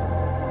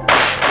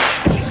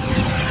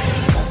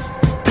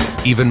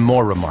 Even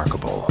more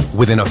remarkable,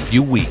 within a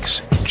few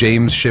weeks,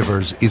 James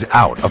Shivers is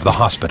out of the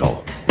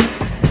hospital.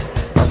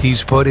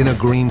 He's put in a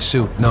green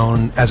suit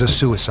known as a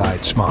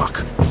suicide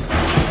smock.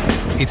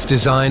 It's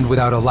designed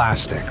without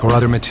elastic or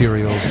other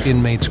materials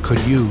inmates could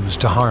use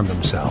to harm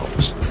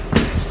themselves.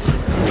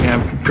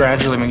 I've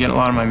gradually been getting a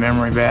lot of my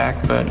memory back,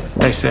 but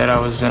they said I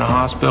was in a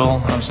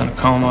hospital, I was in a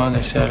coma,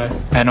 they said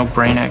I had no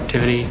brain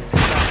activity.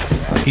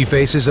 He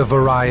faces a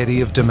variety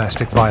of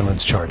domestic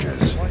violence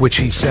charges, which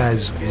he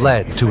says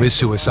led to his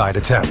suicide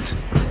attempt.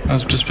 I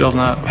was just building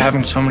up,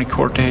 having so many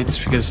court dates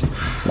because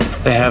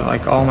they have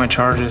like all my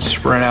charges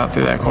spread out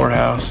through that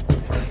courthouse.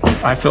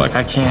 I feel like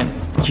I can't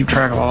keep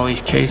track of all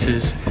these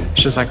cases.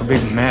 It's just like a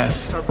big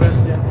mess.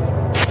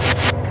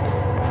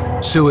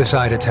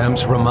 Suicide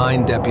attempts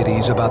remind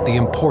deputies about the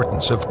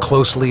importance of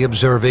closely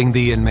observing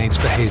the inmate's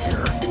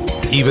behavior.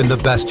 Even the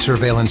best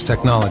surveillance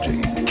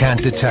technology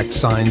can't detect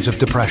signs of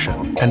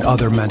depression and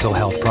other mental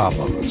health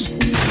problems.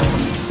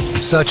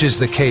 Such is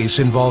the case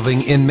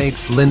involving inmate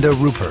Linda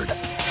Rupert,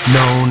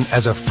 known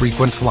as a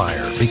frequent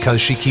flyer because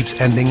she keeps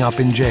ending up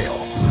in jail.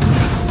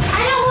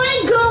 I don't want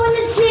to go in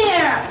the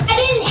chair. I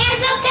didn't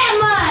act up that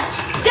much.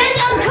 That's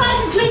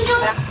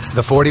unconstitutional.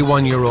 The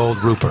 41-year-old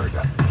Rupert,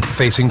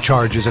 facing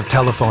charges of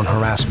telephone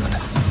harassment,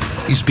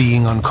 is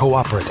being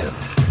uncooperative.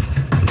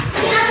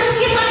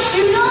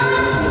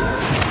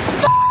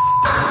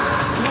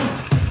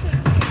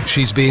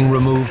 She's being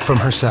removed from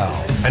her cell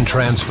and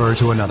transferred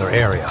to another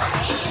area.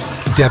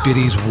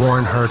 Deputies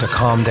warn her to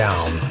calm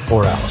down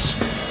or else.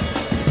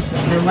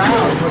 They're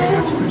loud, we're going to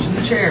have to push in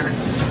the chairs.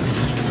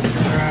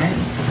 All right?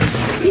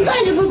 You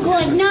guys look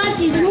like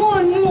Nazis more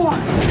and more.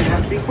 You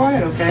have to be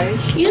quiet, okay?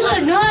 You're a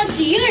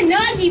Nazi. You're a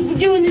Nazi for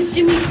doing this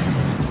to me.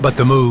 But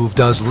the move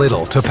does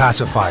little to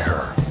pacify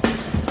her.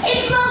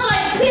 It smells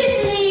like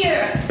piss in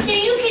here.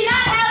 You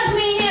cannot house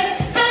me in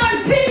here.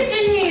 Someone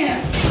pissed in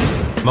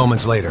here.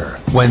 Moments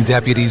later, when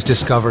deputies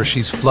discover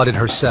she's flooded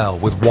her cell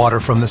with water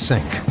from the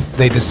sink,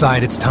 they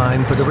decide it's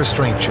time for the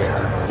restraint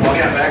chair. Walk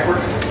out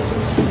backwards.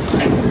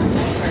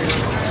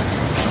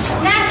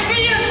 Nice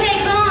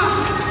videotape,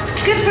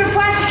 huh? Good for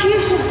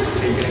prosecution.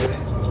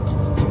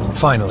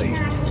 Finally,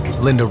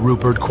 Linda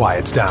Rupert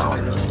quiets down.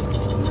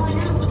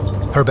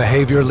 Her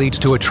behavior leads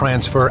to a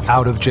transfer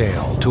out of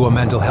jail to a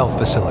mental health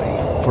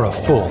facility for a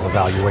full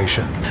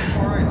evaluation.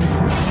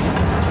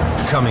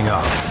 Coming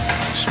up,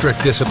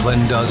 strict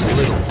discipline does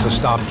little to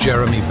stop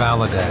Jeremy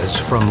Valadez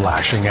from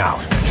lashing out.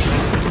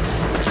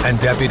 And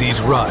deputies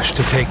rush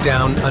to take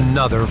down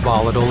another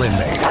volatile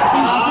inmate.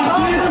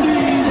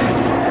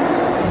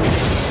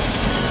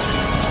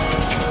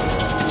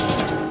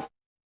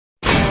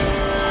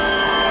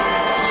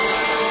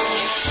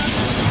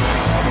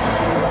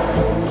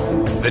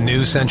 The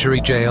New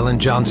Century Jail in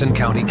Johnson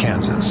County,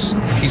 Kansas,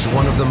 is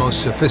one of the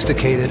most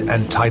sophisticated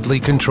and tightly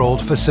controlled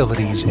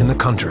facilities in the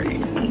country.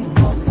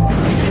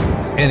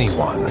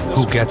 Anyone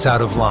who gets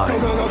out of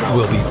line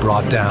will be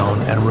brought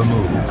down and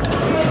removed.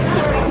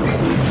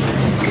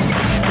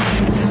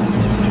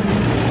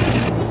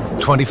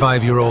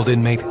 25-year-old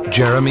inmate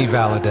Jeremy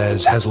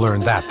Valadez has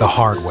learned that the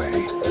hard way.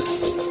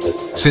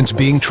 Since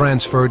being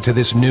transferred to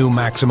this new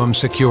maximum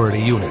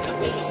security unit,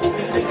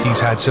 he's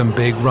had some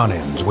big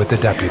run-ins with the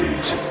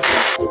deputies.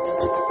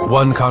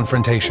 One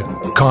confrontation,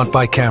 caught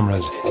by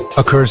cameras,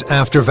 occurs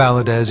after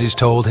Valadez is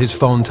told his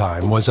phone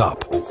time was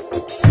up.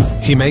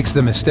 He makes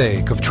the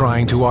mistake of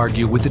trying to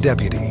argue with the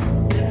deputy.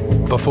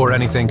 Before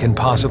anything can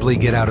possibly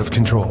get out of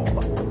control,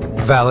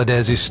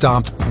 Valadez is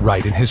stopped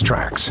right in his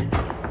tracks.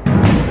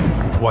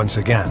 Once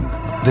again,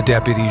 the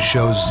deputy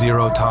shows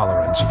zero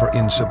tolerance for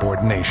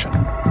insubordination.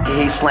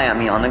 He slammed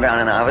me on the ground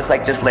and I was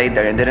like just laid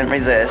there and didn't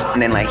resist. And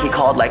then like he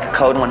called like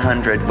code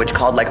 100, which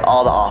called like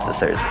all the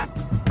officers.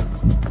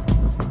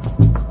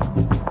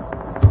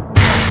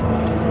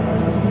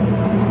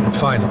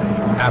 Finally,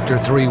 after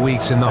 3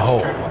 weeks in the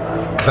hole,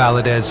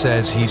 Valadez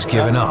says he's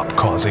given up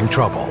causing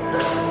trouble.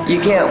 You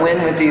can't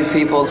win with these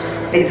people.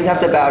 You just have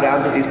to bow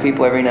down to these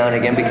people every now and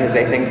again because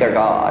they think they're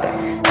God.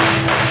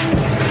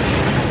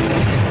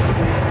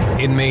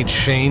 Inmate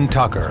Shane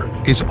Tucker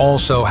is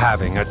also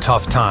having a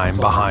tough time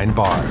behind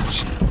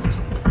bars.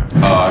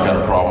 I got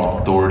a problem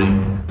with authority.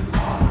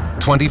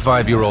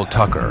 25-year-old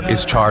Tucker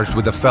is charged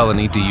with a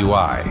felony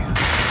DUI.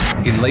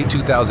 In late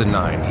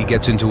 2009, he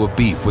gets into a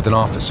beef with an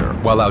officer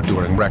while out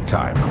during rec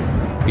time.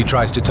 He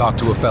tries to talk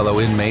to a fellow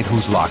inmate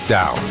who's locked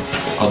down.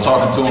 I was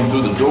talking to him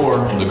through the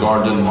door, and the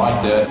guard didn't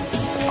like that.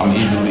 I'm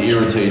easily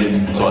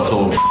irritated, so I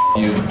told him,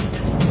 you.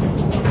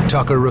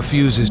 Tucker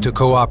refuses to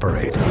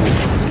cooperate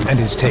and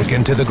is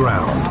taken to the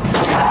ground.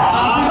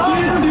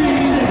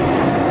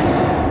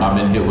 I've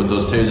been hit with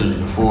those tasers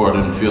before. I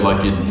didn't feel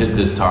like getting hit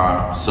this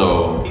time,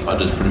 so I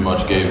just pretty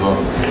much gave up.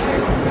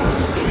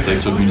 They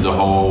took me to the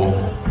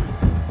hole.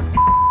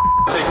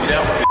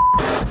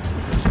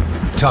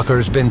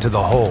 Tucker's been to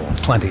the hole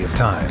plenty of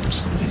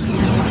times.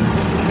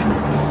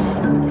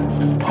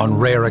 On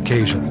rare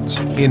occasions,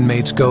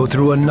 inmates go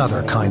through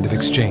another kind of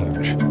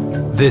exchange.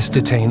 This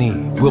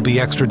detainee will be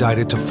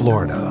extradited to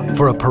Florida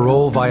for a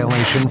parole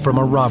violation from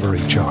a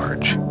robbery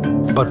charge.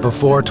 But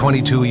before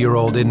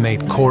 22-year-old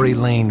inmate Corey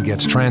Lane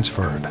gets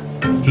transferred,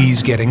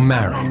 he's getting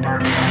married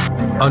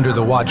under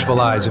the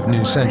watchful eyes of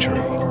New Century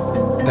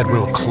that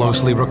will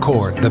closely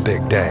record the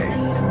big day.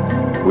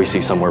 We see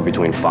somewhere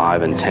between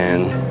 5 and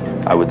 10,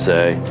 I would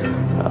say,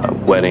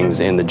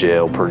 weddings in the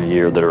jail per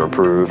year that are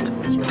approved.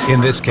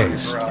 In this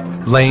case,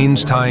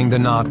 Lane's tying the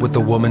knot with the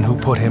woman who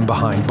put him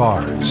behind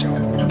bars.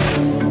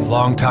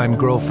 Longtime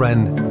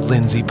girlfriend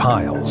Lindsay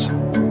Piles.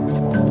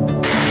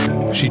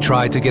 She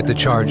tried to get the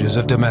charges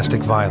of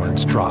domestic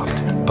violence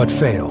dropped, but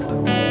failed.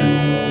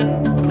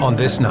 On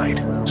this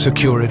night,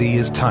 security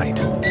is tight.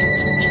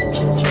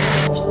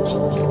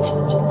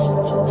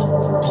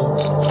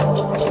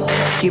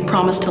 Do you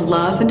promise to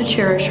love and to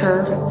cherish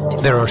her?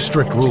 There are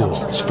strict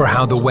rules for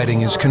how the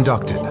wedding is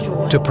conducted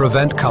to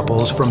prevent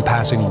couples from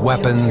passing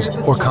weapons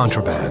or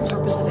contraband.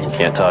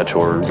 Can't touch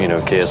or,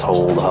 kiss,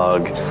 hold,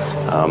 hug.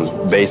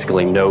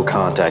 Basically no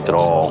contact at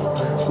all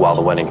while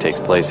the wedding takes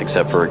place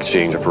except for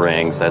exchange of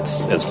rings.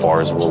 That's as far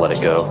as we'll let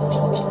it go.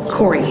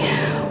 Corey,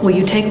 will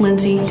you take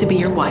Lindsay to be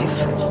your wife?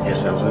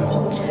 Yes, I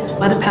will.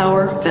 By the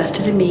power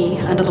vested in me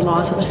under the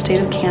laws of the state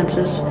of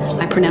Kansas,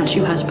 I pronounce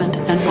you husband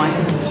and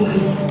wife.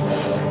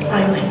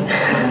 Finally.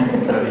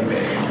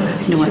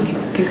 You know what?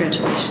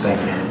 Congratulations. Thank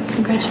you.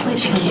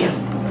 Congratulations. Thank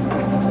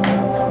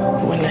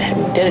you. Went ahead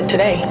and did it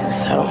today,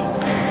 so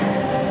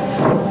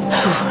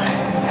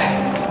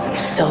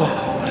still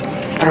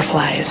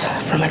butterflies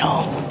from it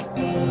all.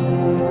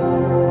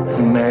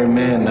 I'm a married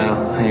man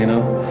now,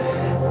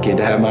 Get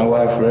to have my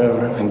wife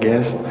forever, I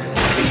guess.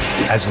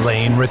 As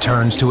Lane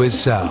returns to his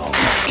cell,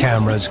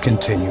 cameras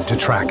continue to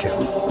track him.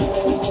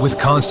 With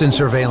constant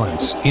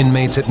surveillance,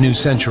 inmates at New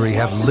Century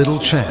have little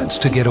chance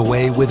to get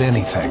away with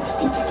anything.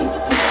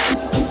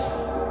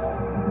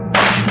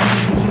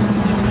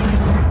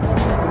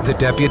 The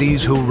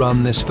deputies who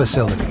run this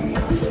facility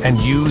and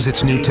use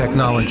its new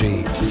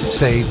technology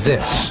say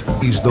this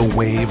is the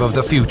wave of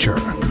the future.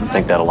 I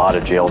think that a lot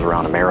of jails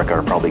around America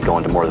are probably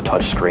going to more of the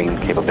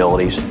touchscreen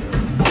capabilities.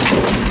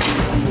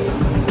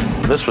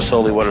 This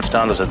facility, what it's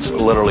done is it's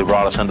literally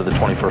brought us into the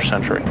 21st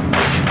century.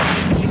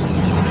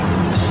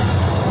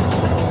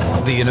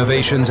 The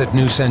innovations at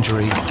New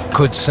Century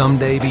could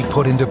someday be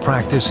put into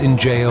practice in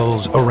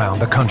jails around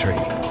the country.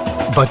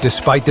 But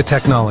despite the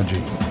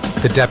technology,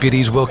 the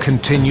deputies will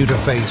continue to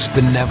face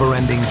the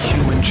never-ending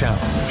human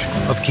challenge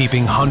of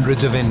keeping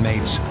hundreds of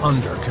inmates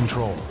under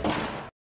control.